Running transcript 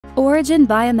OriGen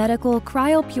Biomedical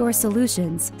CryoPur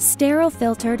Solutions sterile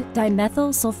filtered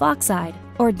dimethyl sulfoxide,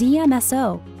 or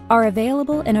DMSO, are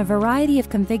available in a variety of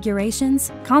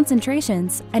configurations,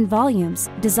 concentrations, and volumes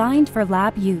designed for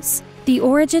lab use. The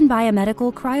OriGen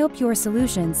Biomedical CryoPur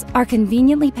Solutions are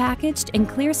conveniently packaged in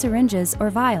clear syringes or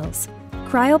vials.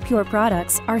 CryoPur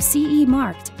products are CE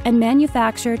marked and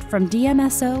manufactured from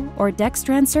DMSO or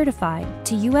Dextran certified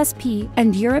to USP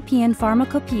and European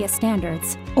Pharmacopoeia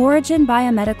standards. OriGen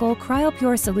Biomedical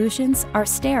CryoPur Solutions are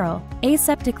sterile,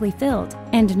 aseptically filled,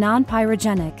 and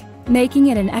non-pyrogenic, making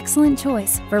it an excellent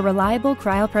choice for reliable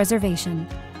cryopreservation.